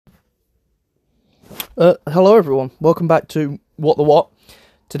Hello everyone, welcome back to What the What.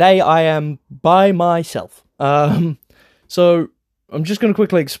 Today I am by myself. So I'm just going to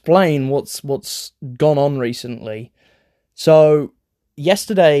quickly explain what's gone on recently. So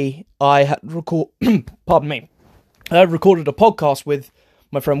yesterday I had pardon me, I had recorded a podcast with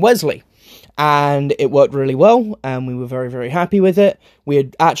my friend Wesley, and it worked really well, and we were very, very happy with it. We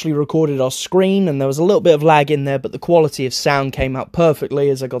had actually recorded our screen, and there was a little bit of lag in there, but the quality of sound came out perfectly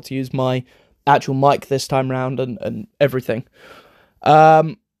as I got to use my actual mic this time round and everything.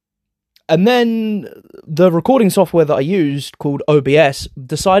 And then the recording software that I used, called OBS,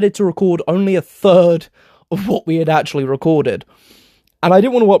 decided to record only a third of what we had actually recorded. And I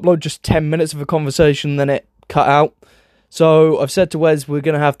didn't want to upload just 10 minutes of a conversation, then it cut out. So I've said to Wes, we're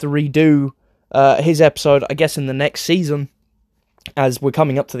going to have to redo his episode, I guess, in the next season, as we're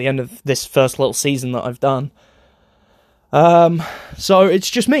coming up to the end of this first little season that I've done. So it's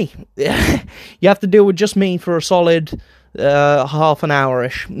just me. You have to deal with just me for a solid half an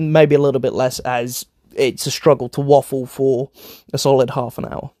hour-ish, maybe a little bit less, as it's a struggle to waffle for a solid half an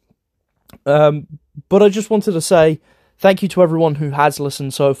hour. But I just wanted to say thank you to everyone who has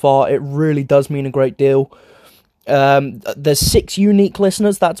listened so far. It really does mean a great deal. There's 6 unique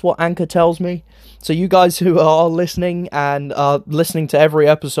listeners, that's what Anchor tells me. So you guys who are listening and are listening to every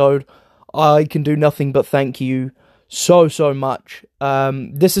episode, I can do nothing but thank you so much.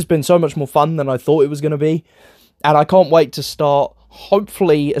 This has been so much more fun than I thought it was going to be, and I can't wait to start,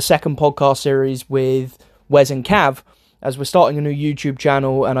 hopefully, a second podcast series with Wes and Cav, as we're starting a new YouTube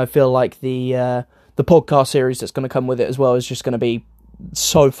channel, and I feel like the podcast series that's going to come with it as well is just going to be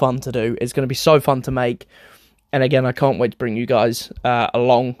so fun to do. It's going to be so fun to make, and again, I can't wait to bring you guys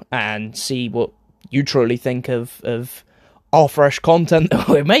along and see what you truly think of our fresh content that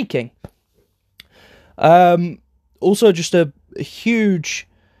we're making. Also, just a huge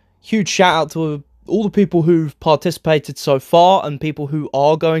shout out to all the people who've participated so far and people who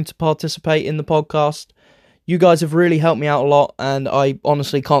are going to participate in the podcast. You guys have really helped me out a lot, and I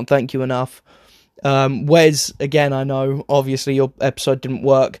honestly can't thank you enough. Wes, again, I know, obviously your episode didn't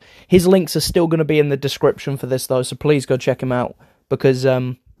work. His links are still going to be in the description for this, though, so please go check him out, because,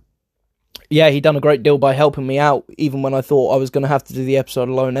 he done a great deal by helping me out, even when I thought I was going to have to do the episode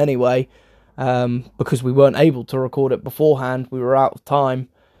alone anyway. Because we weren't able to record it beforehand, we were out of time.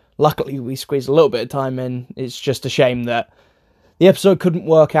 Luckily, we squeezed a little bit of time in. It's just a shame that the episode couldn't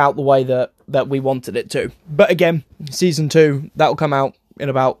work out the way that we wanted it to. But again, Season 2, that'll come out in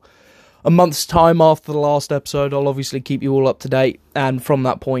about a month's time after the last episode. I'll obviously keep you all up to date, and from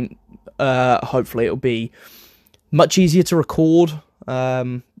that point, hopefully it'll be much easier to record,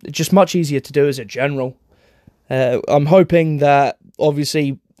 just much easier to do as a general. I'm hoping that,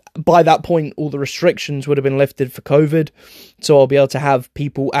 obviously, by that point, all the restrictions would have been lifted for COVID, so I'll be able to have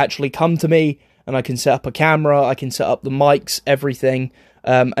people actually come to me, and I can set up a camera, I can set up the mics, everything,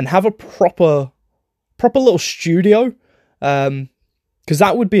 and have a proper little studio, because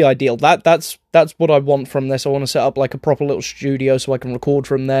that would be ideal. That's what I want from this. I want to set up like a proper little studio so I can record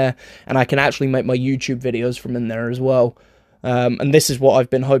from there, and I can actually make my YouTube videos from in there as well. And this is what I've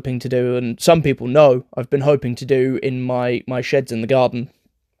been hoping to do, and some people know I've been hoping to do in my sheds in the garden.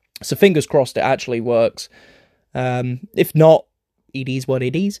 So fingers crossed it actually works. If not, it is what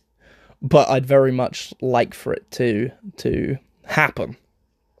it is. But I'd very much like for it to happen.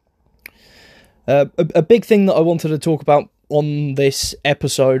 A big thing that I wanted to talk about on this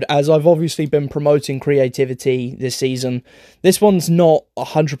episode, as I've obviously been promoting creativity this season. This one's not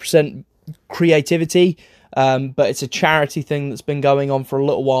 100% creativity, but it's a charity thing that's been going on for a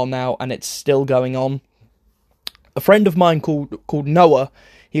little while now, and it's still going on. A friend of mine called Noah,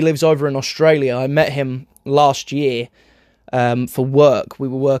 he lives over in Australia. I met him last year for work. We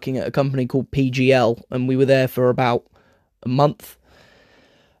were working at a company called PGL, and we were there for about a month.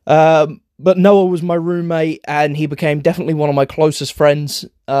 But Noah was my roommate, and he became definitely one of my closest friends.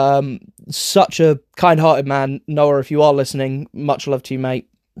 Such a kind-hearted man. Noah, if you are listening, much love to you, mate.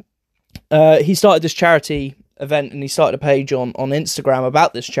 He started this charity event, and he started a page on Instagram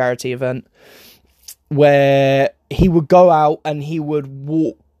about this charity event, where he would go out and he would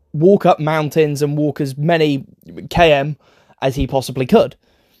walk up mountains and walk as many km as he possibly could.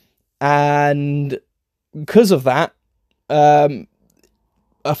 And because of that, a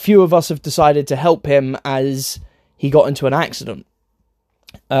few of us have decided to help him as he got into an accident.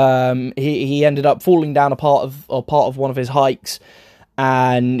 He ended up falling down a part of one of his hikes,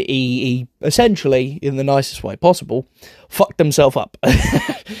 and he essentially, in the nicest way possible, fucked himself up.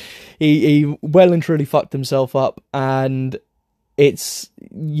 He well and truly fucked himself up, and it's,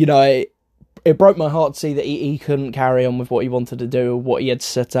 it broke my heart to see that he couldn't carry on with what he wanted to do, or what he had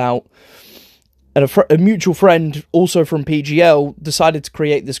set out. And a mutual friend, also from PGL, decided to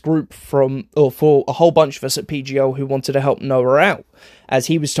create this group for a whole bunch of us at PGL who wanted to help Noah out, as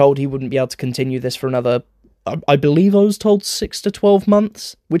he was told he wouldn't be able to continue this for another, I believe I was told 6 to 12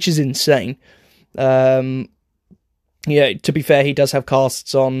 months, which is insane. To be fair, he does have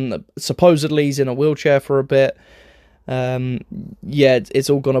casts on. Supposedly he's in a wheelchair for a bit. It's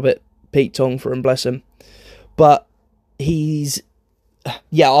all gone a bit Pete Tong for him, bless him. But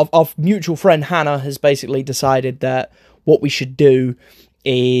our mutual friend Hannah has basically decided that what we should do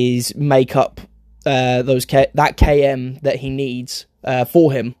is make up that KM that he needs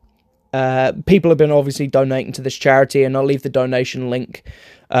for him. People have been obviously donating to this charity, and I'll leave the donation link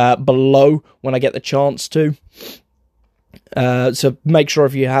below when I get the chance to. So make sure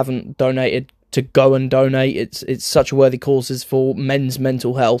if you haven't donated to go and donate. It's such a worthy cause. It's for men's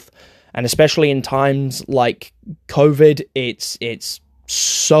mental health, and especially in times like COVID, it's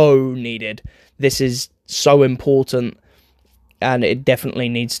so needed. This is so important, and it definitely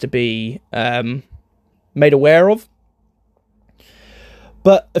needs to be made aware of.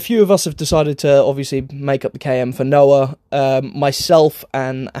 But a few of us have decided to obviously make up the KM for Noah. Myself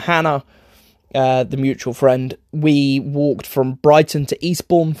and Hannah, the mutual friend, we walked from Brighton to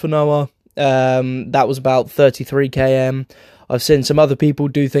Eastbourne for Noah. That was about 33 km. I've seen some other people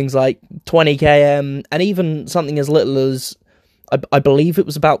do things like 20 km, and even something as little as, I believe it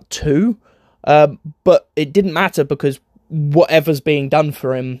was about 2. But it didn't matter, because whatever's being done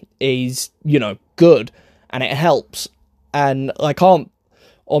for him is, good, and it helps. And I can't,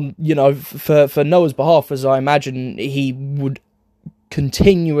 for Noah's behalf, as I imagine he would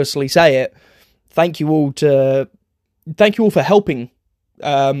continuously say it, thank you all for helping.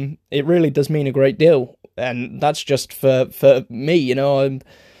 It really does mean a great deal, and that's just for me. I'm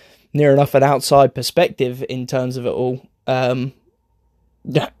near enough an outside perspective in terms of it all. As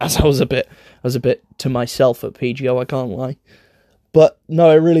I was a bit to myself at PGO, I can't lie. But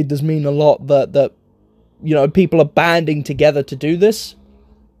no, it really does mean a lot that people are banding together to do this.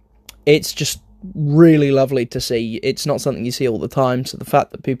 It's just really lovely to see. It's not something you see all the time, so the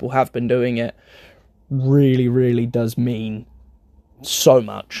fact that people have been doing it really, really does mean so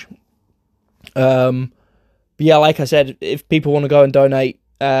much. But yeah, like I said, if people want to go and donate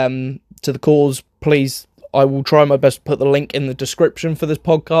to the cause, please, I will try my best to put the link in the description for this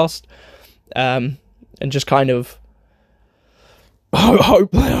podcast, and just kind of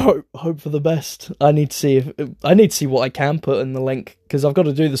hope for the best. I need to see what I can put in the link, because I've got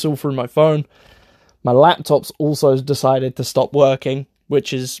to do this all through my phone. My laptop's also decided to stop working,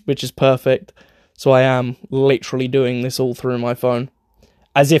 which is perfect. So I am literally doing this all through my phone,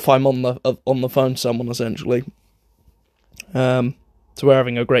 as if I'm on the phone to someone, essentially. So we're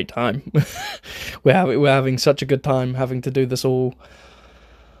having a great time. we're having such a good time having to do this all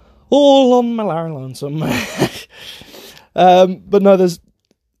on my lonesome. But no,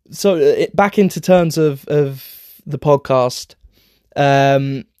 back into terms of the podcast.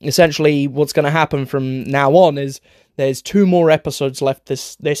 Essentially, what's going to happen from now on is there's 2 more episodes left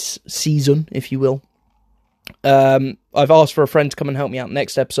this season, if you will. I've asked for a friend to come and help me out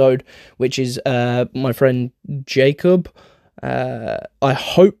next episode, which is my friend Jacob. I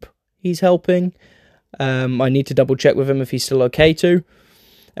hope he's helping. I need to double check with him if he's still okay to.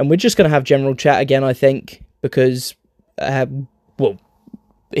 And we're just going to have general chat again, I think, because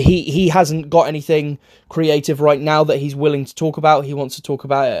he hasn't got anything creative right now that he's willing to talk about. He wants to talk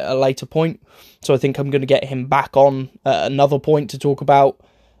about it at a later point. So I think I'm going to get him back on at another point to talk about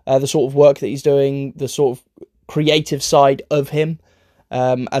the sort of work that he's doing, the sort of creative side of him.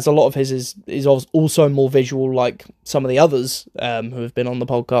 As a lot of his is also more visual, like some of the others who have been on the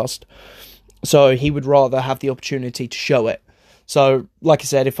podcast. So he would rather have the opportunity to show it. So, like I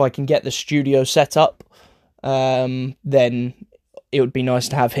said, if I can get the studio set up, then it would be nice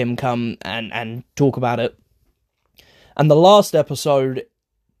to have him come and talk about it. And the last episode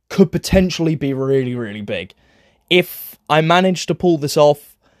could potentially be really, really big. If I manage to pull this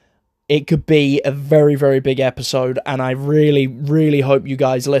off, it could be a very, very big episode, and I really, really hope you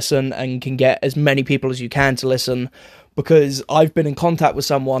guys listen and can get as many people as you can to listen, because I've been in contact with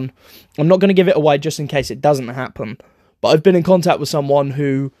someone. I'm not going to give it away just in case it doesn't happen, but I've been in contact with someone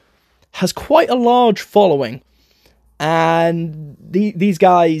who has quite a large following, and these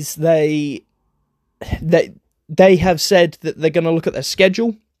guys, they have said that they're going to look at their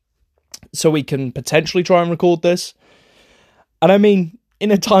schedule so we can potentially try and record this. And I mean, in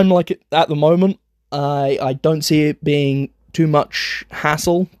a time like it at the moment, I don't see it being too much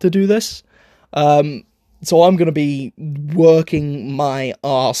hassle to do this. So I'm going to be working my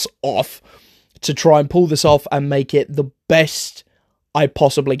ass off to try and pull this off and make it the best I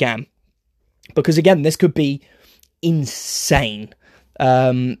possibly can. Because again, this could be insane.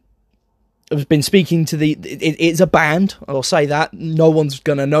 I've been speaking to it's a band, I'll say that. No one's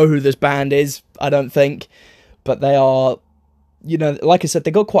going to know who this band is, I don't think. But they are, like I said,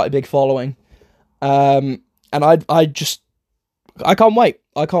 they got quite a big following. And I can't wait.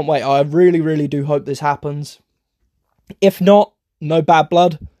 I really, really do hope this happens. If not, no bad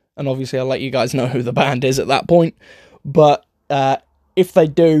blood. And obviously I'll let you guys know who the band is at that point. But if they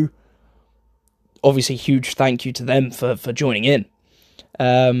do, obviously huge thank you to them for joining in.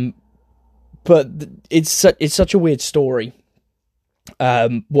 But it's such a weird story.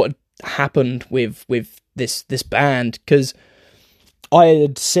 What happened with this band, because I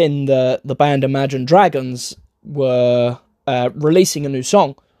had seen the band Imagine Dragons were releasing a new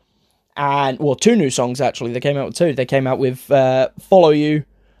song, two new songs actually. They came out with two. They came out with Follow You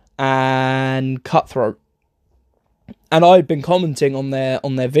and Cutthroat. And I'd been commenting on their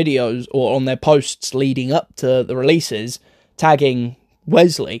videos or on their posts leading up to the releases, tagging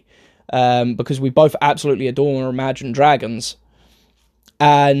Wesley, because we both absolutely adore Imagine Dragons.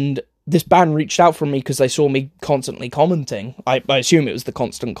 And this band reached out from me because they saw me constantly commenting. I assume it was the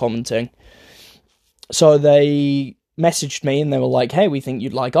constant commenting. So they messaged me and they were like, hey, we think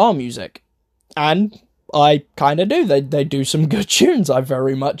you'd like our music. And I kind of do. They do some good tunes I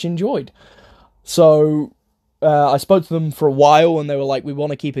very much enjoyed. So I spoke to them for a while and they were like, we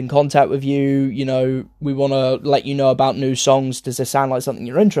want to keep in contact with you. We want to let you know about new songs. Does this sound like something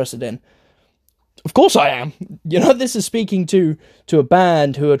you're interested in? Of course I am. This is speaking to a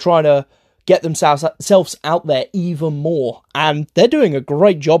band who are trying to get themselves out there even more. And they're doing a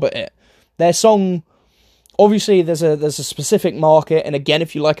great job at it. Their song, obviously there's a specific market. And again,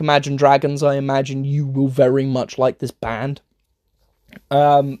 if you like Imagine Dragons, I imagine you will very much like this band.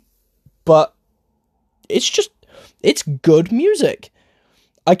 But it's good music.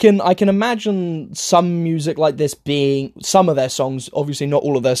 I can imagine some music like this being, some of their songs, obviously not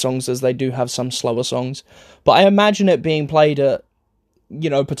all of their songs, as they do have some slower songs, but I imagine it being played at,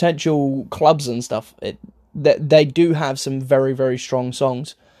 potential clubs and stuff. They do have some very, very strong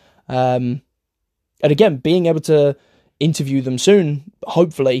songs. And again, being able to interview them soon,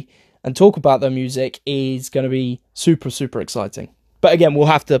 hopefully, and talk about their music is going to be super, super exciting. But again, we'll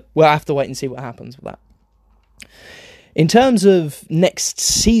have to wait and see what happens with that. In terms of next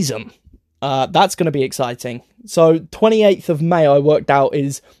season, that's going to be exciting. So 28th of May, I worked out,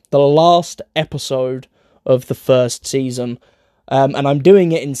 is the last episode of the first season. And I'm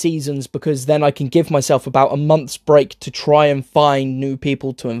doing it in seasons because then I can give myself about a month's break to try and find new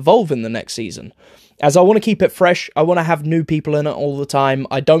people to involve in the next season. As I want to keep it fresh, I want to have new people in it all the time.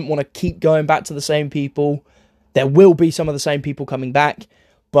 I don't want to keep going back to the same people. There will be some of the same people coming back,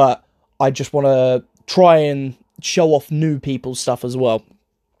 but I just want to try and show off new people's stuff as well.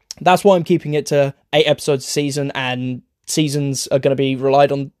 That's why I'm keeping it to 8 episodes a season, and seasons are going to be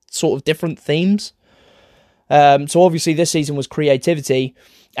relied on sort of different themes. So obviously this season was creativity,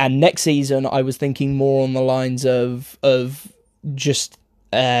 and next season I was thinking more on the lines of just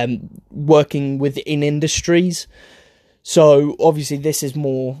working within industries. So obviously this is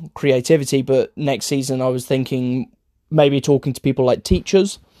more creativity, but next season I was thinking maybe talking to people like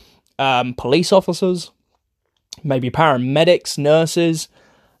teachers, police officers, maybe paramedics, nurses.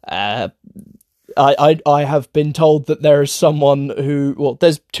 I have been told that there is someone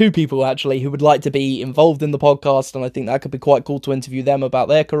there's 2 people actually who would like to be involved in the podcast, and I think that could be quite cool to interview them about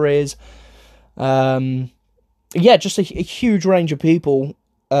their careers. Just a huge range of people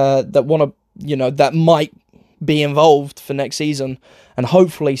that want to, that might be involved for next season, and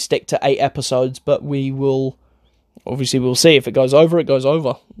hopefully stick to 8 episodes, but we'll see. If it goes over, it goes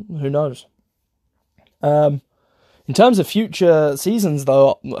over. Who knows? In terms of future seasons,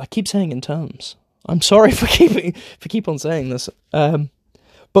 though, I keep saying in terms. I'm sorry for keep on saying this.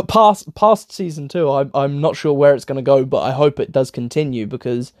 But past season 2, I'm not sure where it's going to go, but I hope it does continue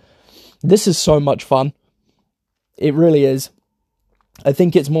because this is so much fun. It really is. I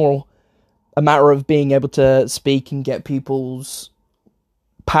think it's more a matter of being able to speak and get people's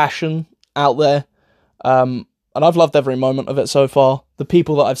passion out there. And I've loved every moment of it so far. The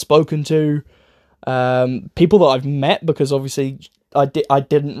people that I've spoken to, people that I've met, because obviously I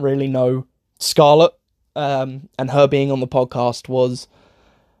didn't really know Scarlett, and her being on the podcast was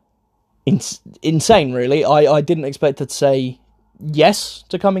insane, really. I didn't expect her to say yes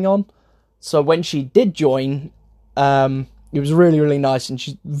to coming on. So when she did join, it was really, really nice, and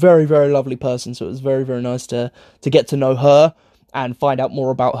she's a very, very lovely person, so it was very, very nice to get to know her and find out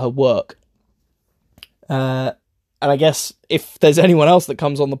more about her work. And I guess if there's anyone else that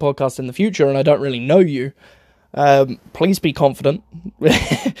comes on the podcast in the future and I don't really know you, Please be confident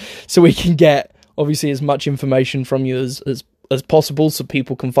so we can get, obviously, as much information from you as possible so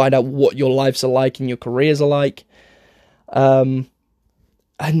people can find out what your lives are like and your careers are like. And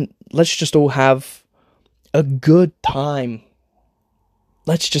let's just all have a good time.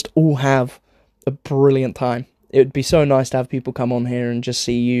 Let's just all have a brilliant time. It would be so nice to have people come on here and just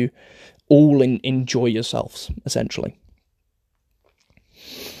see you all enjoy yourselves, essentially.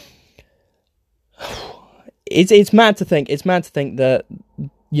 It's mad to think. It's mad to think that,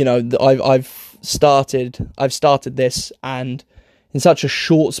 you know, that I've started this, and in such a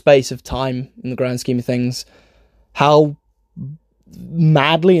short space of time, in the grand scheme of things, how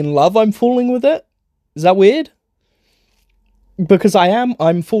madly in love I'm falling with it. Is that weird? Because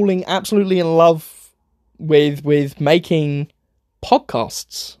I'm falling absolutely in love with making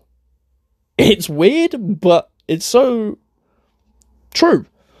podcasts. It's weird, but it's so true.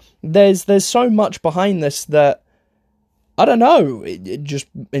 There's so much behind this that, I don't know, it just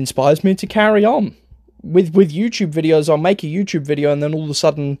inspires me to carry on. With YouTube videos, I'll make a YouTube video and then all of a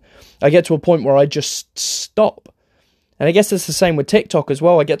sudden I get to a point where I just stop. And I guess it's the same with TikTok as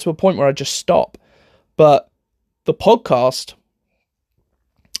well. I get to a point where I just stop. But the podcast,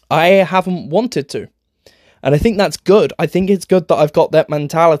 I haven't wanted to. And I think that's good. I think it's good that I've got that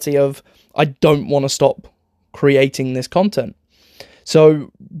mentality of, I don't want to stop creating this content.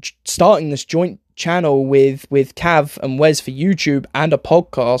 So starting this joint channel with Cav and Wes for YouTube and a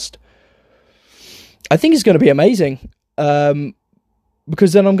podcast, I think is going to be amazing.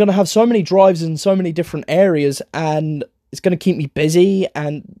 Because then I'm going to have so many drives in so many different areas, and it's going to keep me busy.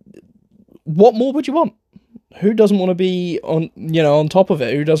 And what more would you want? Who doesn't want to be on top of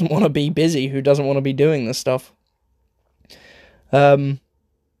it? Who doesn't want to be busy? Who doesn't want to be doing this stuff? Yeah,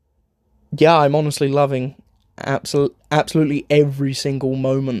 I'm honestly loving absolutely every single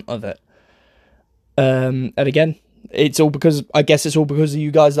moment of it. And again, it's all because of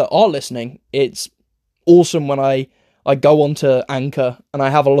you guys that are listening. It's awesome when I go onto Anchor and I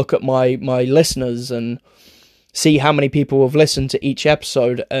have a look at my listeners and see how many people have listened to each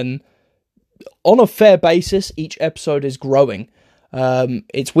episode, and on a fair basis, each episode is growing.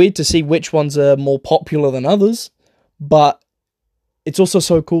 It's weird to see which ones are more popular than others, but it's also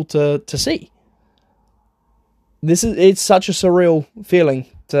so cool to see. It's such a surreal feeling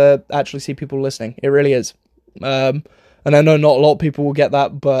to actually see people listening. It really is. And I know not a lot of people will get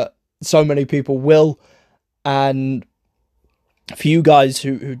that, but so many people will. And for you guys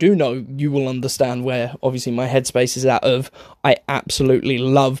who do know, you will understand where obviously my headspace is at of, I absolutely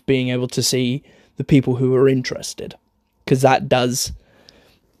love being able to see the people who are interested. Because that does,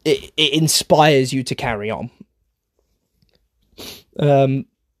 it inspires you to carry on.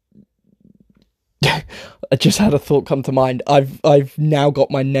 I just had a thought come to mind. I've now got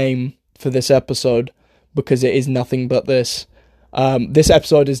my name for this episode because it is nothing but this. This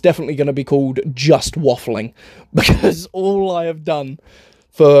episode is definitely going to be called Just Waffling, because all I have done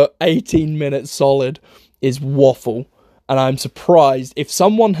for 18 minutes solid is waffle. And I'm surprised if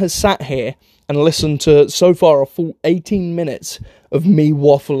someone has sat here and listened to so far a full 18 minutes of me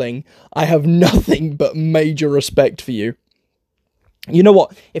waffling. I have nothing but major respect for you. You know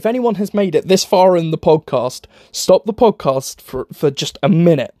what? If anyone has made it this far in the podcast, stop the podcast for just a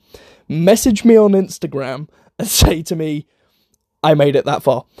minute. Message me on Instagram and say to me, I made it that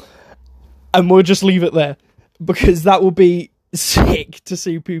far. And we'll just leave it there. Because that will be sick to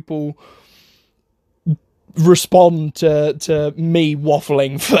see people respond to me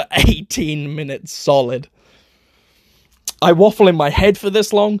waffling for 18 minutes solid. I waffle in my head for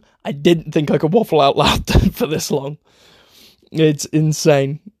this long. I didn't think I could waffle out loud for this long. It's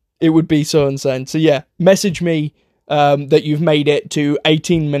insane. It would be so insane. So yeah, message me that you've made it to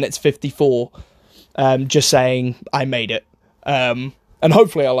 18 minutes 54. Just saying I made it. And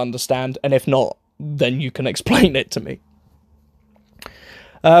hopefully I'll understand. And if not, then you can explain it to me.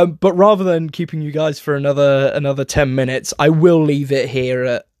 But rather than keeping you guys for another 10 minutes, I will leave it here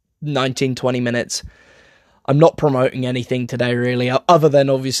at 19-20 minutes. I'm not promoting anything today, really, other than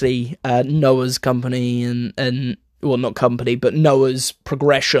obviously Noah's company and well, not company, but Noah's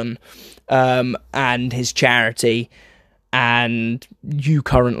progression, and his charity, and you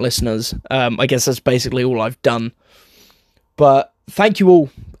current listeners. I guess that's basically all I've done. But thank you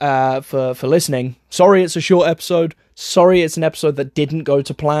all for listening. Sorry it's a short episode. Sorry it's an episode that didn't go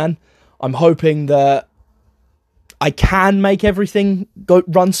to plan. I'm hoping that I can make everything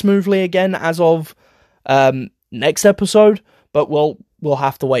run smoothly again as of next episode, but we'll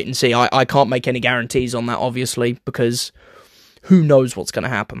have to wait and see. I can't make any guarantees on that, obviously, because who knows what's going to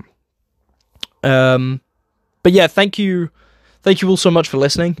happen. But yeah, thank you all so much for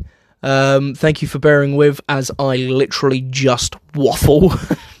listening. Thank you for bearing with as I literally just waffle.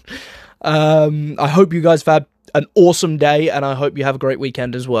 I hope you guys have had an awesome day, and I hope you have a great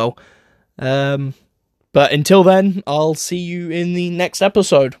weekend as well. But until then, I'll see you in the next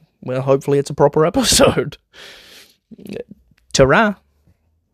episode. Well, hopefully it's a proper episode. Ta-ra!